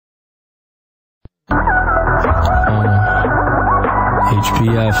HPF,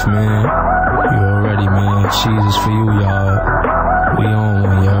 man. You already, man. Jesus for you, y'all. We on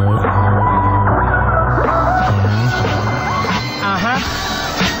one, y'all.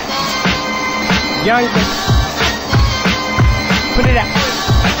 Young, put it out.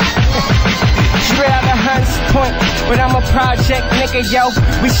 Straight out of Hunts Point, but I'm a project nigga, yo.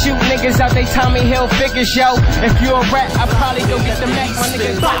 We shoot niggas out they Tommy Hill figures, yo. If you a rat, I probably go get the Mac, my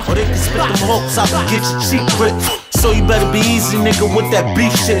nigga. Or they can spit them hooks out and get your cheek ripped. So you better be easy, nigga, with that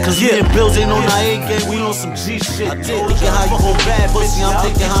beef shit. Cause me and Billz ain't on our A game, we on some G shit. Thinking how you gon' bad pussy, I'm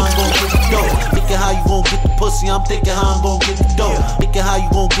thinking how I'm gon' get the dough. Thinking how you gon' get the pussy, I'm thinking how I'm gon' get the dough. Thinking how you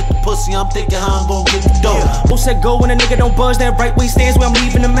gon' get the pussy, I'm thinking how I'm gon' get the dough. Who said go when a nigga don't buzz, that right way stands where I'm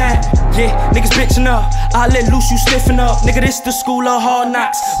leaving the mat. Yeah, niggas bitching up, I let loose, you stiffen up. Nigga, this the school of hard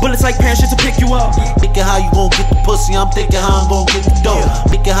knocks. Bullets like parachutes to pick you up. Thinking how you gon' get the pussy, I'm thinking how I'm gon' get the dough.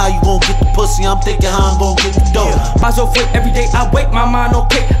 Thinking how you gon' get the pussy, I'm thinking how I'm gon' get the dough. Every day I wake, my mind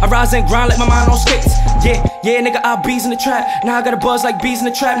okay. I rise and grind like my mind on skates. Yeah, nigga, I bees in the trap. Now I got a buzz like bees in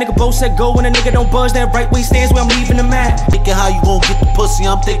the trap. Nigga, both said go when a nigga don't buzz, that right way stands where I'm leaving the mat. Thinking how you gon' get the pussy,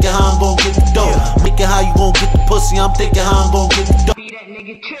 I'm thinking how I'm gon' get the dough. Thinking how you gon' get the pussy, I'm thinking how I'm gon' get the dough.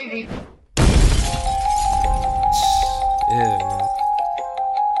 Yeah, man.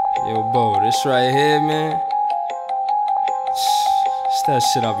 Yo, Bo, this right here, man. It's that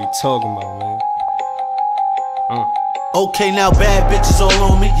shit I be talking about, man. Okay, now bad bitches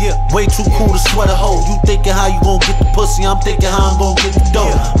all on me. Yeah, way too cool to sweat a hoe. You thinking how you gon' get the pussy, I'm thinking how I'm gon' get the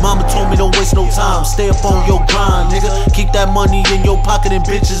dough. Mama told me don't waste no time, stay up on your grind, nigga. Keep that money in your pocket and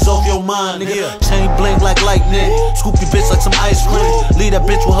bitches off your mind, nigga. Chain bling like lightning, scoop your bitch like some ice cream. Leave that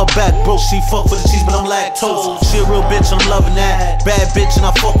bitch with her back broke, she fuck for the cheese but I'm lactose. She a real bitch, I'm loving that. Bad bitch and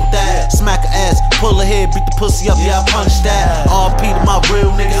I fuck with that. Smack her ass, pull her head, beat the pussy up, yeah I punch that. RP to my real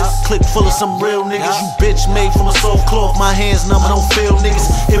niggas, click full of some real niggas. You bitch made from a soft cloth. My hands numb, I don't feel niggas.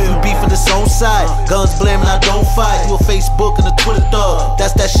 If you beef in its own side, guns blaming, I don't fight. You a Facebook and a Twitter thug,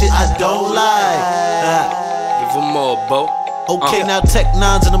 that's that shit I don't like. Give them more, Bo. Okay, now tech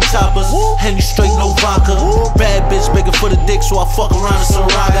nines and them choppers, hang you straight, no vodka. Bad bitch begging for the dick, so I fuck around in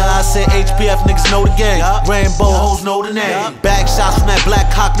Saraga. I said HPF niggas know the game, Rambo hoes know the name. Back shots from that black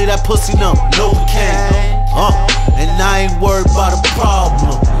cock, leave that pussy numb, no can. And I ain't worried about a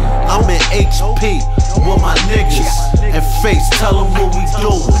problem. I'm in HP with my niggas, and face tell them what we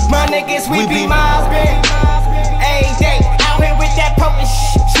do. My niggas, we be mobbin'. Ayy, day out here with that potent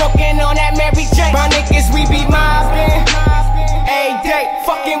smoking on that Mary J. My niggas, we be mobbin'. Ayy, day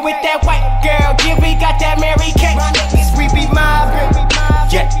fucking with that white girl. Yeah, we got that Mary Kay. My niggas, we be mobbin'.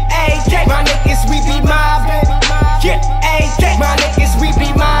 Yeah, ayy, day. My niggas, we be mobbin'. Yeah, ayy, day. My niggas, we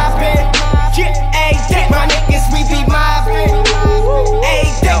be mobbin'. Yeah, ayy, day. My niggas, we be mobbin'.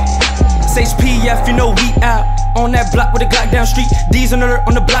 Ayy, day. Says PF, you know we out on that block with a Glock down street. D's on alert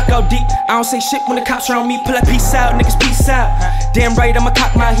on the block out deep. I don't say shit when the cops around me. Pull that peace out, niggas peace out. Damn right, I'ma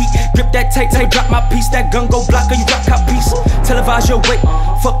cock my heat. Grip that tight, drop my piece. That gun go block or you drop cop piece. Televise your weight.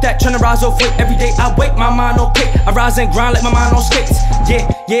 Fuck that, tryna rise off weight. Every day I wake, my mind okay. I rise and grind like my mind on skates.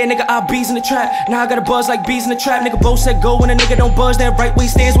 Yeah, nigga, I bees in the trap. Now I got a buzz like bees in the trap. Nigga, both said go when a nigga don't buzz. That right way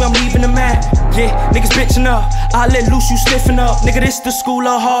stands where I'm leaving the mat. Yeah, niggas bitching up, I let loose, you stiffen up. Nigga, this the school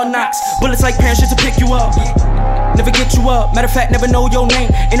of hard knocks. Bullets like parachutes to pick you up. Never get you up, matter of fact, never know your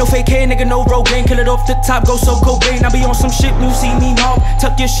name. Ain't no fake hair, nigga, no road game. Kill it off the top, go so Cobain. I be on some shit, you see me mob.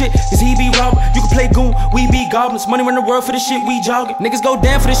 Tuck your shit, cause he be robbed. You can play goon, we be goblins. Money run the world for the shit, we jogging. Niggas go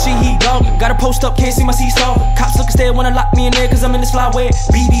down for the shit, he dogging. Gotta post up, can't see my seesaw. Cops look instead wanna lock me in there, cause I'm in this fly where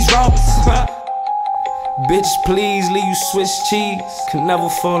BB's robbers. Bitch, please leave you Swiss cheese. Can never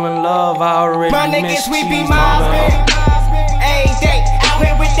fall in love, I already my niggas, we be mobbin'. Ayy, day out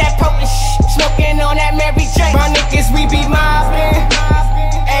here with that potent smoking on that Mary J. My niggas, we be mobbin'.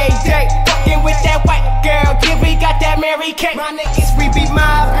 Ayy, day fucking with that white girl. Yeah, we got that Mary Kay. My niggas, we be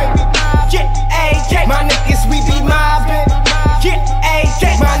mobbin'. Yeah, ayy, day. My niggas, we be mobbin'. Yeah, ayy,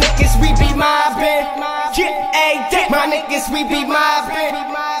 day. My niggas, we be mobbin'. Yeah, ayy, day. My niggas, we be mobbin'.